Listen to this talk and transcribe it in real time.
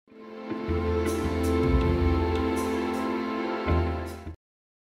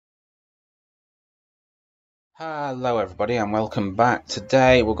Hello everybody and welcome back.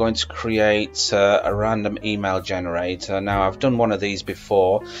 Today we're going to create a random email generator. Now I've done one of these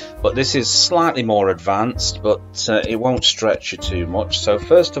before, but this is slightly more advanced, but it won't stretch you too much. So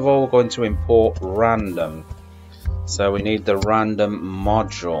first of all we're going to import random. So we need the random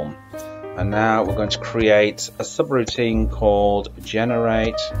module. And now we're going to create a subroutine called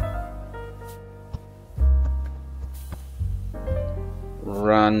generate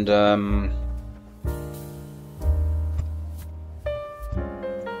random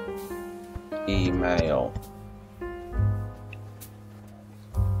email.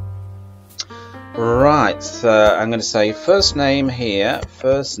 Right, so I'm going to say first name here,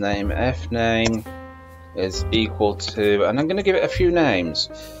 first name, F name is equal to, and I'm going to give it a few names,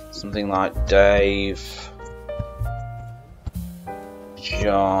 something like Dave,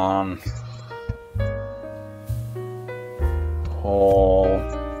 John, Paul,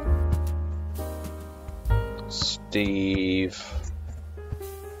 Steve,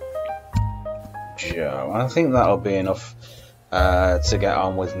 Joe. I think that'll be enough to get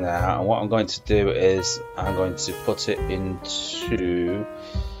on with now. And what I'm going to do is I'm going to put it into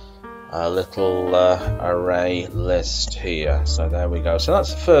a little array list here. So there we go. So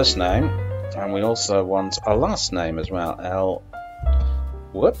that's the first name, and we also want a last name as well.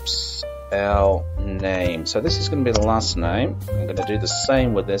 L name. So this is going to be the last name. I'm going to do the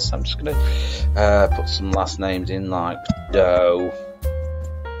same with this. I'm just going to put some last names in, like Doe,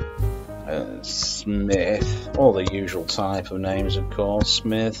 Smith, all the usual type of names, of course.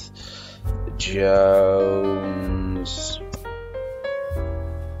 Smith, Jones.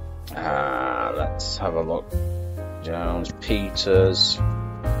 Let's have a look. Jones, Peters.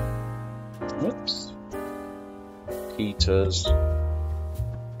 Whoops. Peters.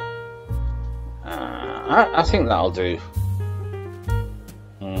 I think that'll do.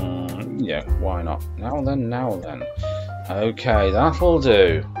 Yeah, why not? Now then. Okay, that'll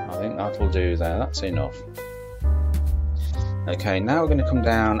do. I think that'll do there. That's enough. Okay, now we're going to come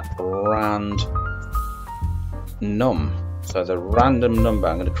down random. So the random number,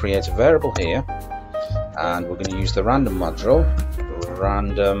 I'm going to create a variable here, and we're going to use the random module,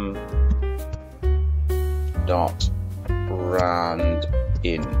 random dot rand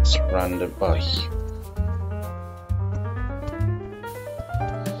int,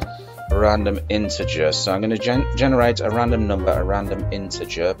 random integer. So I'm going to generate a random number, a random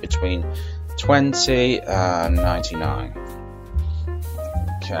integer between 20 and 99.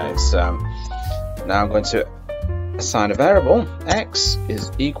 Okay, so now I'm going to assign a variable. X is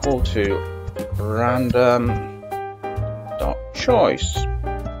equal to random dot choice,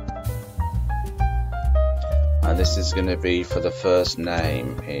 and this is going to be for the first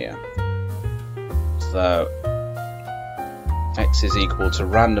name here. So X is equal to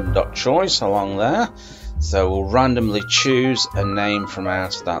random.choice along there. So we'll randomly choose a name from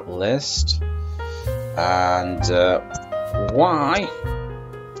out of that list. And Y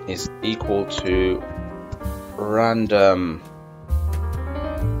is equal to random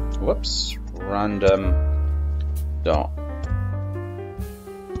dot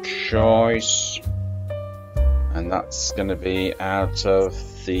choice, and that's going to be out of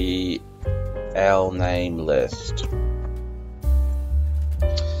the L name list.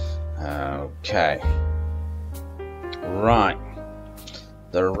 Okay, right,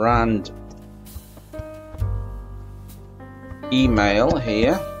 the rand email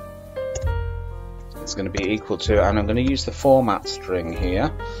here is going to be equal to, and I'm going to use the format string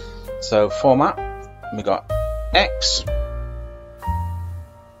here. So format, we got X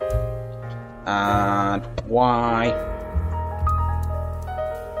and Y,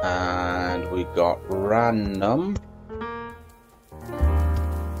 and we got random,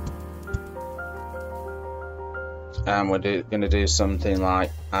 and we're going to do something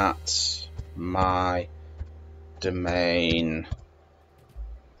like at my domain.com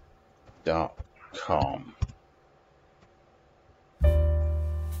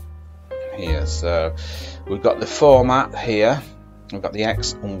here. So we've got the format here, we've got the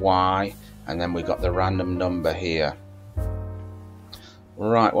X and Y, and then we've got the random number here.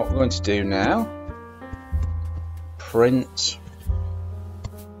 Right, what we're going to do now, print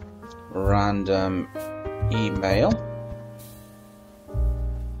random email,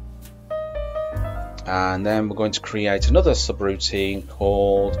 and then we're going to create another subroutine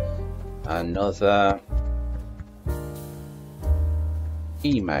called another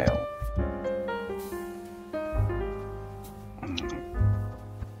email.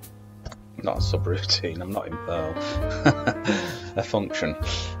 Not a subroutine, I'm not in Perl. A function.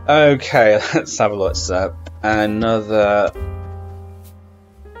 Okay, let's have a look. So another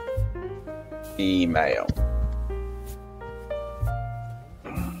email.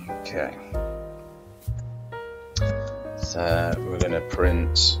 Okay. So we're going to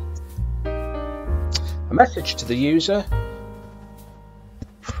print a message to the user.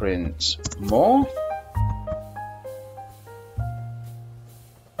 Print more.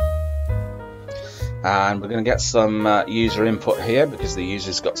 And we're going to get some user input here because the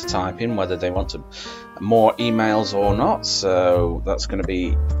user's got to type in whether they want more emails or not. So that's going to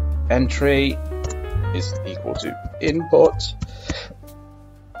be entry is equal to input.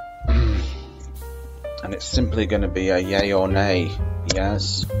 And it's simply going to be a yay or nay,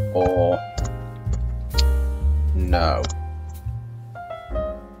 yes or no.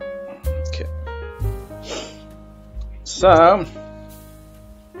 Okay. So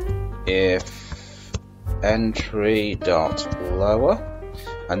if entry dot lower,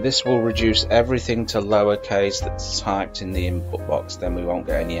 and this will reduce everything to lowercase that's typed in the input box, then we won't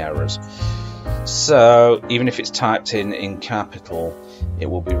get any errors. So even if it's typed in capital, it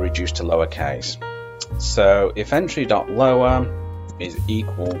will be reduced to lowercase. So if entry dot lower is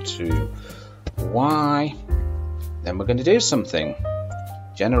equal to y, then we're going to do something.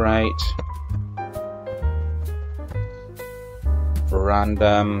 Generate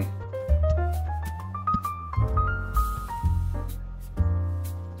random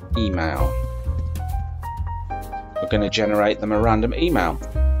email. We're going to generate them a random email.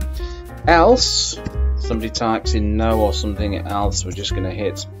 Else, somebody types in no or something else, we're just going to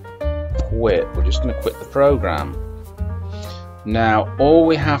hit quit. We're just going to quit the program. Now all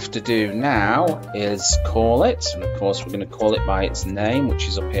we have to do now is call it, and of course we're going to call it by its name, which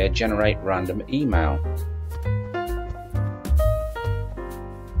is up here, generate random email.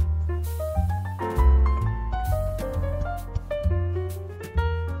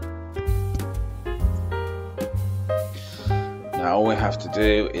 Now all we have to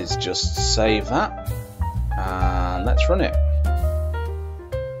do is just save that and let's run it.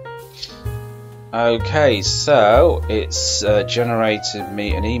 Okay, so it's generated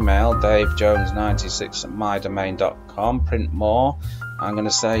me an email, davejones96@mydomain.com, print more. I'm going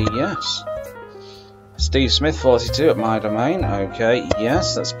to say yes. Steve Smith 42 at mydomain, okay,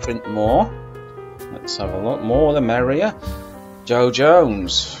 yes, let's print more. Let's have a look, more the merrier. Joe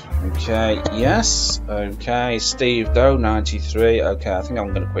Jones, okay, yes, okay, Steve Doe 93, okay, I think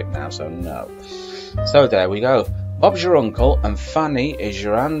I'm going to quit now, so no. So there we go. Bob's your uncle and Fanny is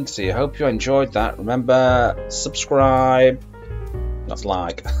your auntie. I hope you enjoyed that. Remember, subscribe. That's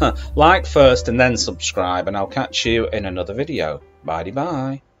like. Like first and then subscribe, and I'll catch you in another video.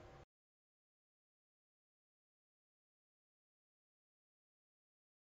 Bye-bye.